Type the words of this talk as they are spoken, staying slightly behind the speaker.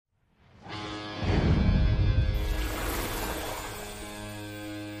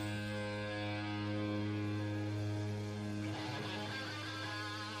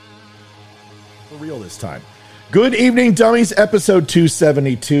real this time. Good evening, dummies. Episode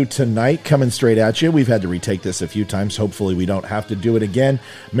 272 tonight, coming straight at you. We've had to retake this a few times. Hopefully we don't have to do it again.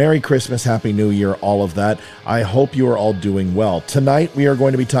 Merry Christmas, Happy New Year, all of that. I hope you are all doing well. Tonight we are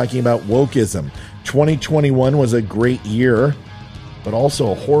going to be talking about wokeism. 2021 was a great year, but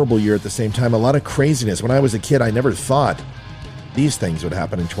also a horrible year at the same time. A lot of craziness. When I was a kid, I never thought these things would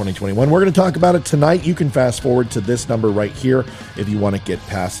happen in 2021. We're going to talk about it tonight. You can fast forward to this number right here if you want to get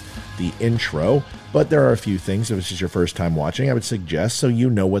past the intro. But there are a few things, if this is your first time watching, I would suggest so you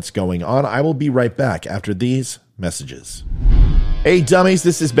know what's going on. I will be right back after these messages. Hey, dummies,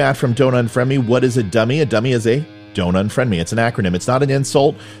 this is Matt from Don't Unfriend Me. What is a dummy? A dummy is a Don't Unfriend Me. It's an acronym. It's not an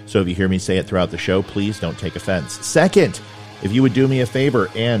insult, so if you hear me say it throughout the show, please don't take offense. Second, if you would do me a favor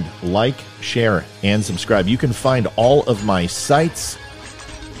and like, share, and subscribe, you can find all of my sites,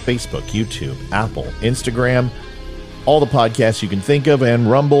 Facebook, YouTube, Apple, Instagram, all the podcasts you can think of, and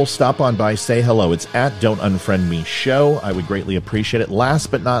Rumble. Stop on by, say hello. It's at Don't Unfriend Me Show. I would greatly appreciate it.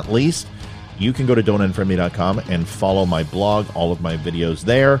 Last but not least, you can go to don'tunfriendme.com and follow my blog, all of my videos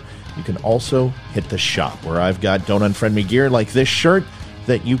there. You can also hit the shop where I've got Don't Unfriend Me gear like this shirt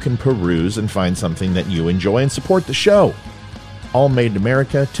that you can peruse and find something that you enjoy and support the show. All made in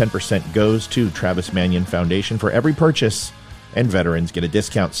America. 10% goes to Travis Manion Foundation for every purchase, and veterans get a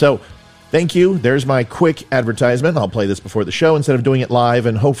discount. So thank you. There's my quick advertisement. I'll play this before the show instead of doing it live,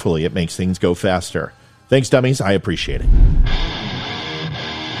 and hopefully it makes things go faster. Thanks, dummies. I appreciate it.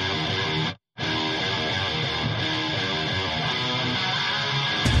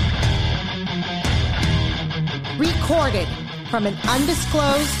 Recorded from an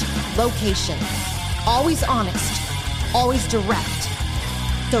undisclosed location. Always honest. Always direct.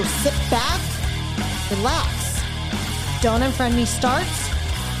 So sit back, relax. Don't Unfriend Me starts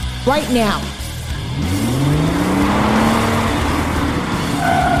right now.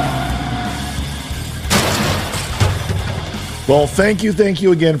 Well, thank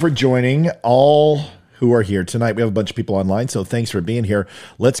you again for joining all who are here tonight. We have a bunch of people online, so thanks for being here.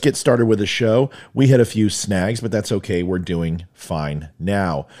 Let's get started with the show. We had a few snags, but that's okay. We're doing fine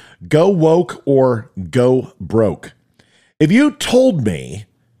now. Go woke or go broke. If you told me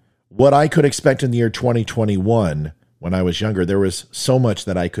what I could expect in the year 2021 when I was younger, there was so much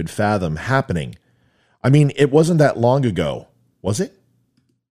that I could fathom happening. I mean, it wasn't that long ago, was it?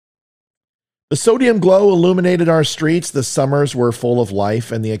 The sodium glow illuminated our streets, the summers were full of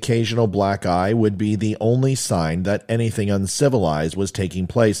life, and the occasional black eye would be the only sign that anything uncivilized was taking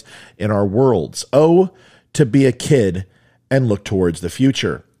place in our worlds. Oh, to be a kid and look towards the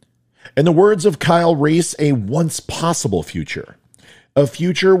future. In the words of Kyle Reese, a once possible future. A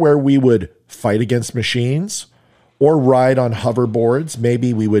future where we would fight against machines or ride on hoverboards.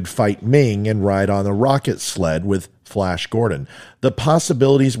 Maybe we would fight Ming and ride on a rocket sled with Flash Gordon. The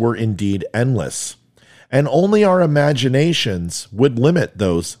possibilities were indeed endless, and only our imaginations would limit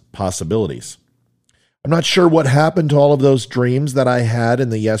those possibilities. I'm not sure what happened to all of those dreams that I had in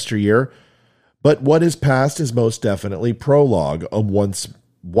the yesteryear, but what is past is most definitely prologue, a once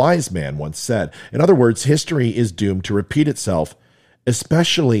wise man once said. In other words, history is doomed to repeat itself,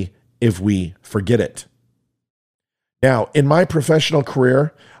 especially if we forget it. Now, in my professional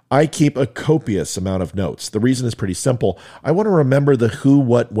career, I keep a copious amount of notes. The reason is pretty simple. I want to remember the who,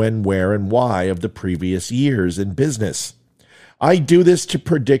 what, when, where, and why of the previous years in business. I do this to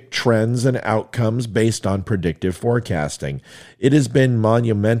predict trends and outcomes based on predictive forecasting. It has been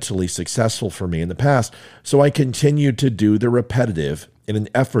monumentally successful for me in the past, so I continue to do the repetitive in an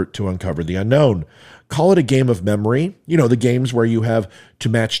effort to uncover the unknown. Call it a game of memory. You know, the games where you have to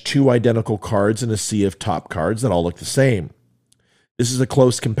match two identical cards in a sea of top cards that all look the same. This is a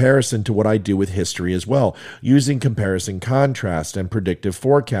close comparison to what I do with history as well, using comparison contrast and predictive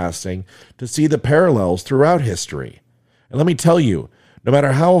forecasting to see the parallels throughout history. And let me tell you, no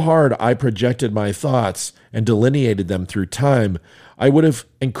matter how hard I projected my thoughts and delineated them through time, I would have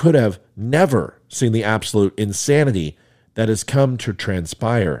and could have never seen the absolute insanity that has come to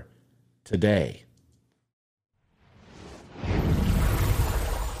transpire today.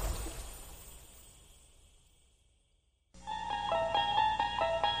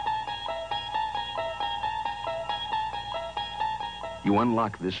 You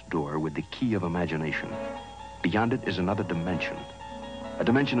unlock this door with the key of imagination. Beyond it is another dimension. A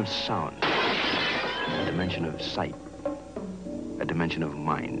dimension of sound. A dimension of sight. A dimension of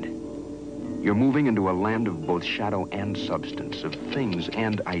mind. You're moving into a land of both shadow and substance, of things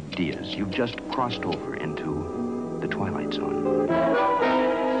and ideas. You've just crossed over into the Twilight Zone.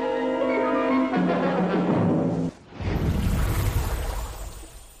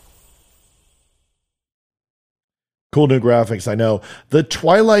 Cool new graphics, I know. The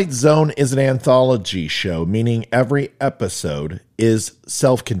Twilight Zone is an anthology show, meaning every episode is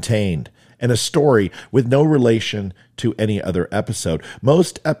self-contained and a story with no relation to any other episode.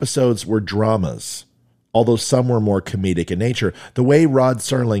 Most episodes were dramas, although some were more comedic in nature. The way Rod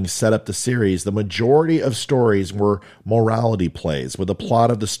Serling set up the series, the majority of stories were morality plays, with the plot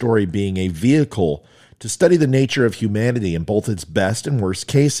of the story being a vehicle to study the nature of humanity in both its best and worst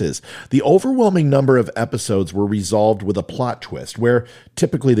cases. The overwhelming number of episodes were resolved with a plot twist, where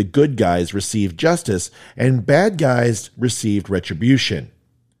typically the good guys received justice and bad guys received retribution.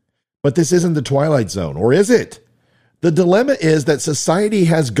 But this isn't the Twilight Zone, or is it? The dilemma is that society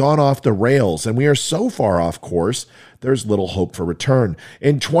has gone off the rails, and we are so far off course, there's little hope for return.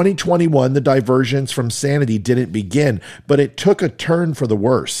 In 2021, the divergence from sanity didn't begin, but it took a turn for the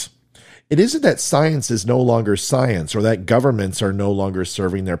worse. It isn't that science is no longer science or that governments are no longer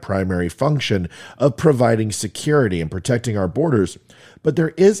serving their primary function of providing security and protecting our borders, but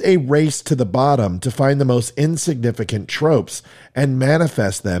there is a race to the bottom to find the most insignificant tropes and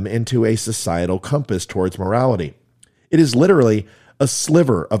manifest them into a societal compass towards morality. It is literally a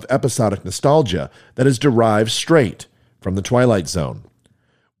sliver of episodic nostalgia that is derived straight from the Twilight Zone.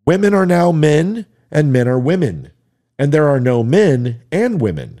 Women are now men and men are women, and there are no men and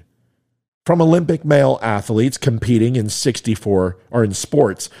women. From Olympic male athletes competing in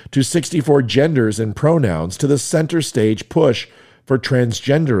sports to 64 genders and pronouns to the center stage push for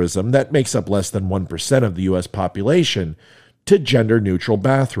transgenderism that makes up less than 1% of the U.S. population to gender-neutral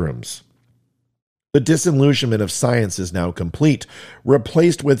bathrooms. The disillusionment of science is now complete,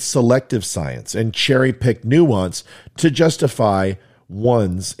 replaced with selective science and cherry-picked nuance to justify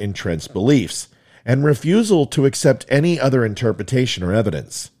one's entrenched beliefs, and refusal to accept any other interpretation or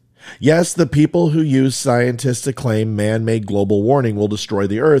evidence. Yes, the people who use scientists to claim man-made global warming will destroy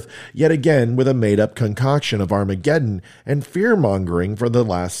the Earth, yet again with a made-up concoction of Armageddon and fear-mongering for the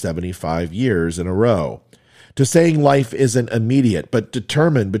last 75 years in a row. To saying life isn't immediate but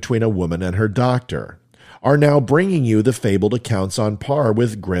determined between a woman and her doctor, are now bringing you the fabled accounts on par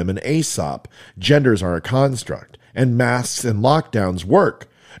with Grimm and Aesop. Genders are a construct, and masks and lockdowns work,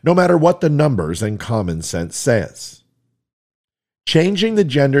 no matter what the numbers and common sense says. Changing the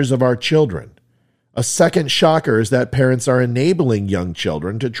genders of our children. A second shocker is that parents are enabling young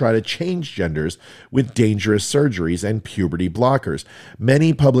children to try to change genders with dangerous surgeries and puberty blockers.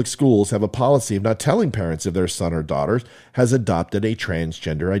 Many public schools have a policy of not telling parents if their son or daughter has adopted a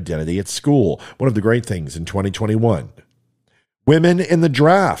transgender identity at school. One of the great things in 2021. Women in the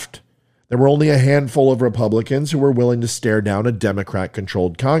draft. There were only a handful of Republicans who were willing to stare down a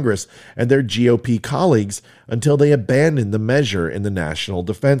Democrat-controlled Congress and their GOP colleagues until they abandoned the measure in the National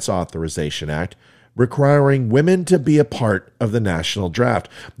Defense Authorization Act, requiring women to be a part of the national draft.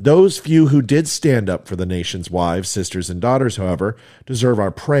 Those few who did stand up for the nation's wives, sisters, and daughters, however, deserve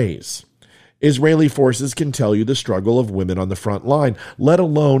our praise. Israeli forces can tell you the struggle of women on the front line, let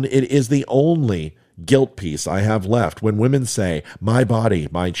alone it is the only guilt piece I have left when women say, "My body,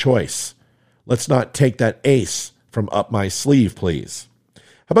 my choice." Let's not take that ace from up my sleeve, please.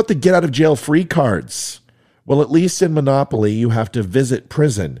 How about the get-out-of-jail-free cards? Well, at least in Monopoly, you have to visit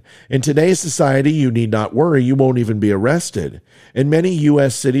prison. In today's society, you need not worry, you won't even be arrested. In many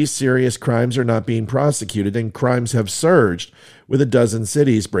U.S. cities, serious crimes are not being prosecuted, and crimes have surged, with a dozen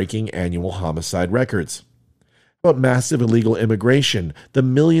cities breaking annual homicide records. How about massive illegal immigration? The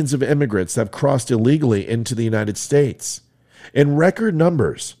millions of immigrants that have crossed illegally into the United States. In record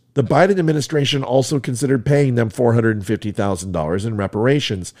numbers, the Biden administration also considered paying them $450,000 in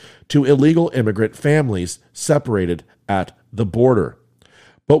reparations to illegal immigrant families separated at the border.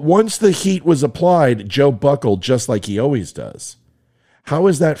 But once the heat was applied, Joe buckled just like he always does. How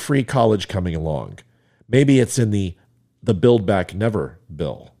is that free college coming along? Maybe it's in the Build Back Never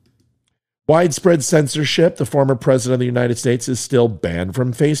bill. Widespread censorship. The former president of the United States is still banned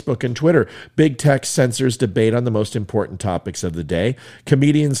from Facebook and Twitter. Big tech censors debate on the most important topics of the day.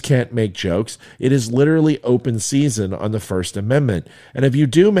 Comedians can't make jokes. It is literally open season on the First Amendment. And if you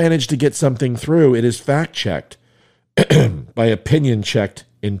do manage to get something through, it is fact-checked by opinion-checked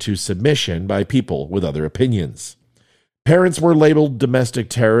into submission by people with other opinions. Parents were labeled domestic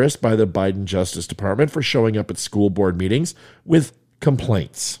terrorists by the Biden Justice Department for showing up at school board meetings with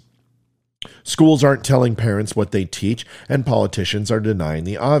complaints. Schools aren't telling parents what they teach, and politicians are denying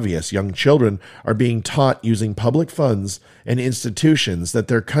the obvious. Young children are being taught using public funds and institutions that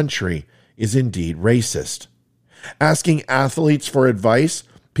their country is indeed racist. Asking athletes for advice,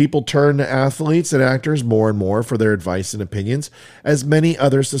 people turn to athletes and actors more and more for their advice and opinions, as many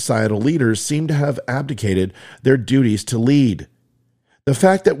other societal leaders seem to have abdicated their duties to lead. The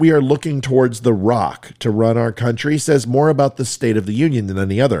fact that we are looking towards The Rock to run our country says more about the State of the Union than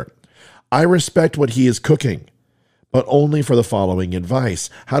any other. I respect what he is cooking, but only for the following advice: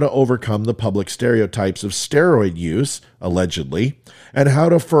 how to overcome the public stereotypes of steroid use, allegedly, and how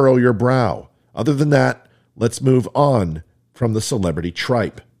to furrow your brow. Other than that, let's move on from the celebrity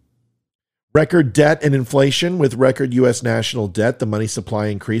tripe. Record debt and inflation. With record U.S. national debt, the money supply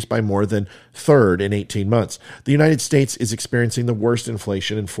increased by more than a third in 18 months. The United States is experiencing the worst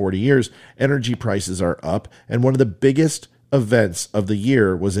inflation in 40 years. Energy prices are up, and one of the biggest events of the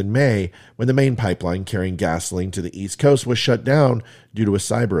year was in May when the main pipeline carrying gasoline to the East Coast was shut down due to a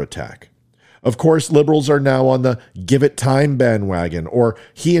cyber attack. Of course, liberals are now on the give it time bandwagon, or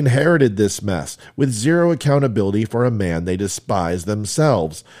he inherited this mess, with zero accountability for a man they despise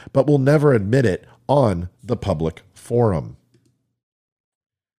themselves, but will never admit it on the public forum.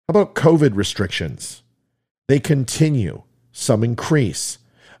 How about COVID restrictions? They continue. Some increase.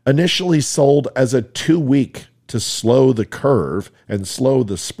 Initially sold as a 2-week to slow the curve and slow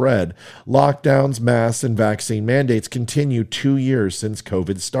the spread, lockdowns, masks, and vaccine mandates continue 2 years since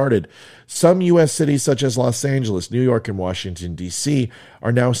COVID started. Some U.S. cities such as Los Angeles, New York, and Washington, D.C.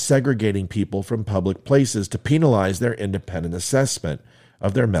 are now segregating people from public places to penalize their independent assessment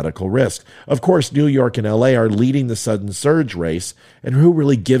of their medical risk. Of course, New York and L.A. are leading the sudden surge race, and who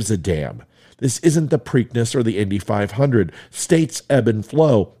really gives a damn? This isn't the Preakness or the Indy 500. States ebb and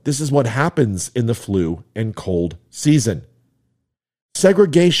flow. This is what happens in the flu and cold season.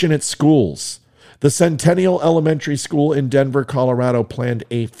 Segregation at schools. The Centennial Elementary School in Denver, Colorado planned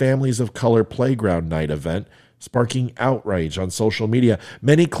a Families of Color Playground Night event, sparking outrage on social media.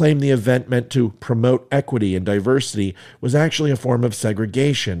 Many claim the event, meant to promote equity and diversity, was actually a form of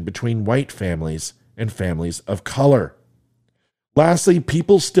segregation between white families and families of color. Lastly,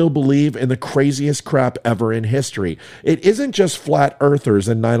 people still believe in the craziest crap ever in history. It isn't just flat earthers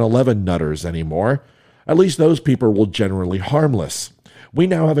and 9/11 nutters anymore. At least those people were generally harmless. We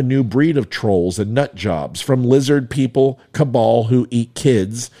now have a new breed of trolls and nut jobs, from lizard people, cabal who eat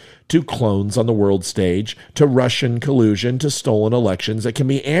kids, to clones on the world stage, to Russian collusion, to stolen elections that can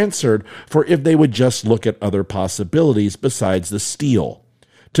be answered for if they would just look at other possibilities besides the steal.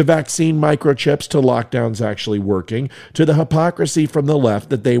 To vaccine microchips, to lockdowns actually working, to the hypocrisy from the left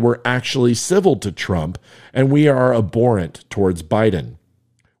that they were actually civil to Trump and we are abhorrent towards Biden.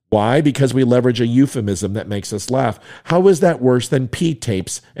 Why? Because we leverage a euphemism that makes us laugh. How is that worse than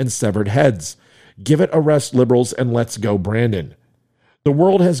P-tapes and severed heads? Give it arrest liberals and let's go Brandon. The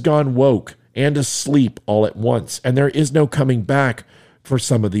world has gone woke and asleep all at once, and there is no coming back for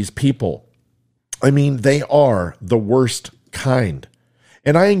some of these people. I mean, they are the worst kind.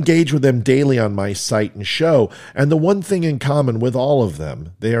 And I engage with them daily on my site and show, and the one thing in common with all of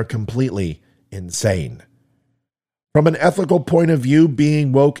them, they are completely insane. From an ethical point of view,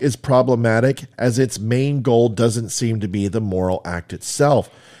 being woke is problematic, as its main goal doesn't seem to be the moral act itself,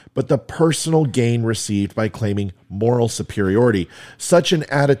 but the personal gain received by claiming moral superiority. Such an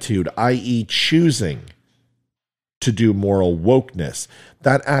attitude, i.e. choosing to do moral wokeness,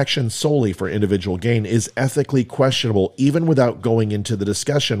 that action solely for individual gain, is ethically questionable, even without going into the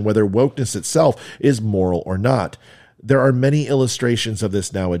discussion whether wokeness itself is moral or not. There are many illustrations of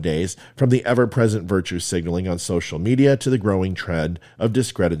this nowadays, from the ever-present virtue signaling on social media to the growing trend of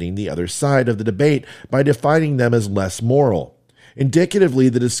discrediting the other side of the debate by defining them as less moral. Indicatively,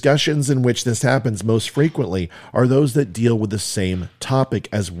 the discussions in which this happens most frequently are those that deal with the same topic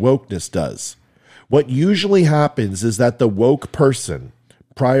as wokeness does. What usually happens is that the woke person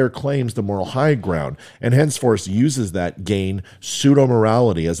prior claims the moral high ground and henceforth uses that gain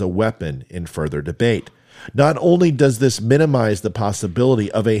pseudo-morality as a weapon in further debate. Not only does this minimize the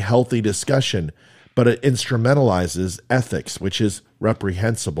possibility of a healthy discussion, but it instrumentalizes ethics, which is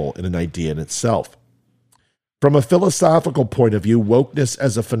reprehensible in an idea in itself. From a philosophical point of view, wokeness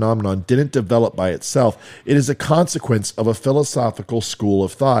as a phenomenon didn't develop by itself. It is a consequence of a philosophical school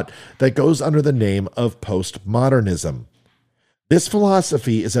of thought that goes under the name of postmodernism. This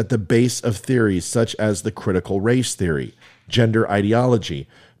philosophy is at the base of theories such as the critical race theory, gender ideology,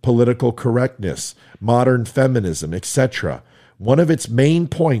 political correctness, modern feminism, etc. One of its main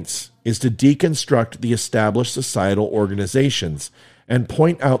points is to deconstruct the established societal organizations and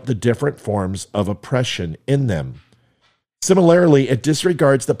point out the different forms of oppression in them. Similarly, it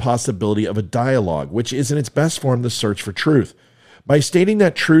disregards the possibility of a dialogue, which is in its best form the search for truth. By stating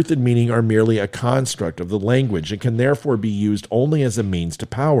that truth and meaning are merely a construct of the language and can therefore be used only as a means to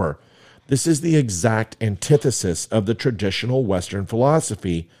power, this is the exact antithesis of the traditional Western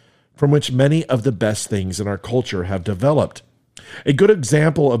philosophy from which many of the best things in our culture have developed. A good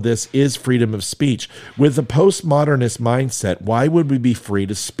example of this is freedom of speech. With the postmodernist mindset, why would we be free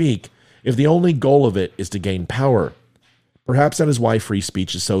to speak if the only goal of it is to gain power? Perhaps that is why free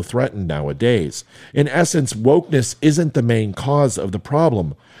speech is so threatened nowadays. In essence, wokeness isn't the main cause of the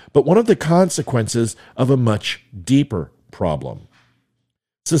problem, but one of the consequences of a much deeper problem.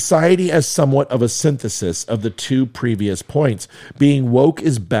 Society as somewhat of a synthesis of the two previous points. Being woke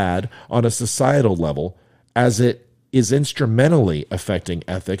is bad on a societal level, as it is instrumentally affecting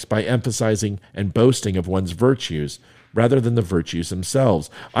ethics by emphasizing and boasting of one's virtues rather than the virtues themselves,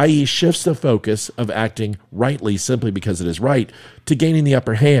 i.e. shifts the focus of acting rightly simply because it is right to gaining the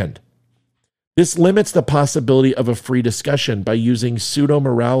upper hand. This limits the possibility of a free discussion by using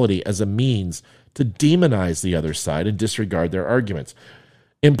pseudo-morality as a means to demonize the other side and disregard their arguments,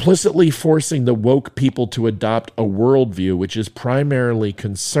 implicitly forcing the woke people to adopt a worldview which is primarily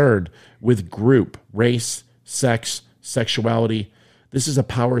concerned with group, race, sex, sexuality. This is a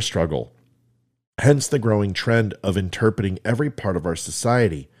power struggle. Hence the growing trend of interpreting every part of our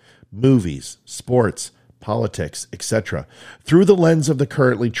society, movies, sports, politics, etc., through the lens of the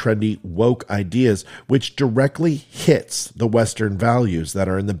currently trendy woke ideas, which directly hits the Western values that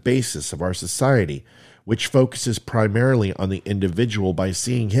are in the basis of our society, which focuses primarily on the individual by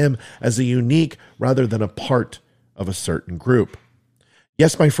seeing him as a unique rather than a part of a certain group.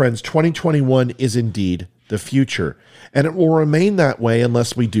 Yes, my friends, 2021 is indeed the future, and it will remain that way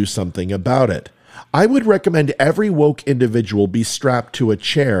unless we do something about it. I would recommend every woke individual be strapped to a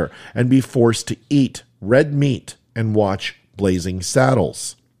chair and be forced to eat red meat and watch Blazing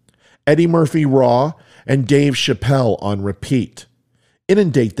Saddles, Eddie Murphy Raw, and Dave Chappelle on repeat.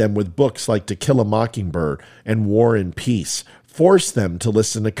 Inundate them with books like To Kill a Mockingbird and War and Peace. Force them to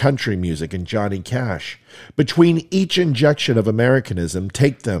listen to country music and Johnny Cash. Between each injection of Americanism,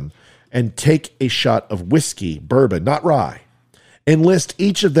 take them and take a shot of whiskey, bourbon, not rye. Enlist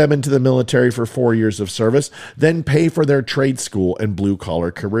each of them into the military for 4 years of service, then pay for their trade school and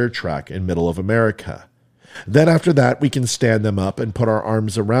blue-collar career track in middle of America. Then after that, we can stand them up and put our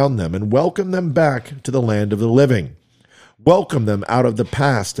arms around them and welcome them back to the land of the living. Welcome them out of the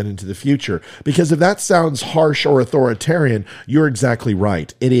past and into the future. Because if that sounds harsh or authoritarian, you're exactly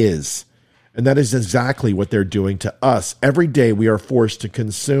right. It is. And that is exactly what they're doing to us. Every day we are forced to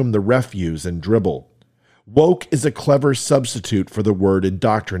consume the refuse and dribble. Woke is a clever substitute for the word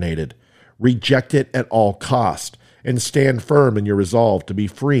indoctrinated. Reject it at all cost and stand firm in your resolve to be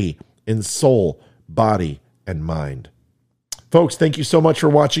free in soul, body, and mind. Folks, thank you so much for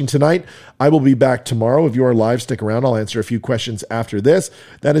watching tonight. I will be back tomorrow. If you are live, stick around. I'll answer a few questions after this.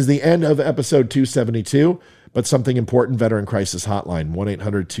 That is the end of episode 272. But something important, Veteran Crisis Hotline,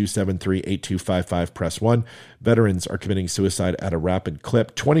 1-800-273-8255, press 1. Veterans are committing suicide at a rapid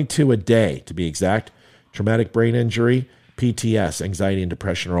clip, 22 a day to be exact. Traumatic brain injury, PTS, anxiety, and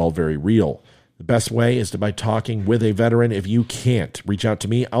depression are all very real. The best way is by talking with a veteran. If you can't, reach out to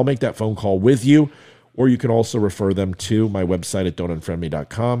me. I'll make that phone call with you. Or you can also refer them to my website at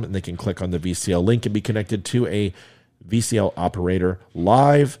don'tunfriendme.com, and they can click on the VCL link and be connected to a VCL operator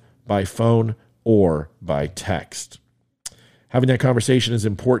live by phone or by text. Having that conversation is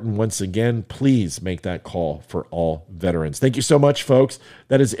important. Once again, please make that call for all veterans. Thank you so much, folks.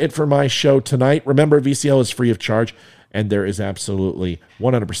 That is it for my show tonight. Remember, VCL is free of charge, and there is absolutely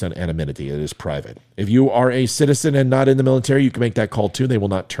 100% anonymity. It is private. If you are a citizen and not in the military, you can make that call too. They will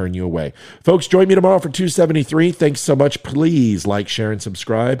not turn you away. Folks, join me tomorrow for 273. Thanks so much. Please like, share, and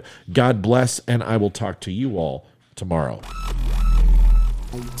subscribe. God bless, and I will talk to you all tomorrow.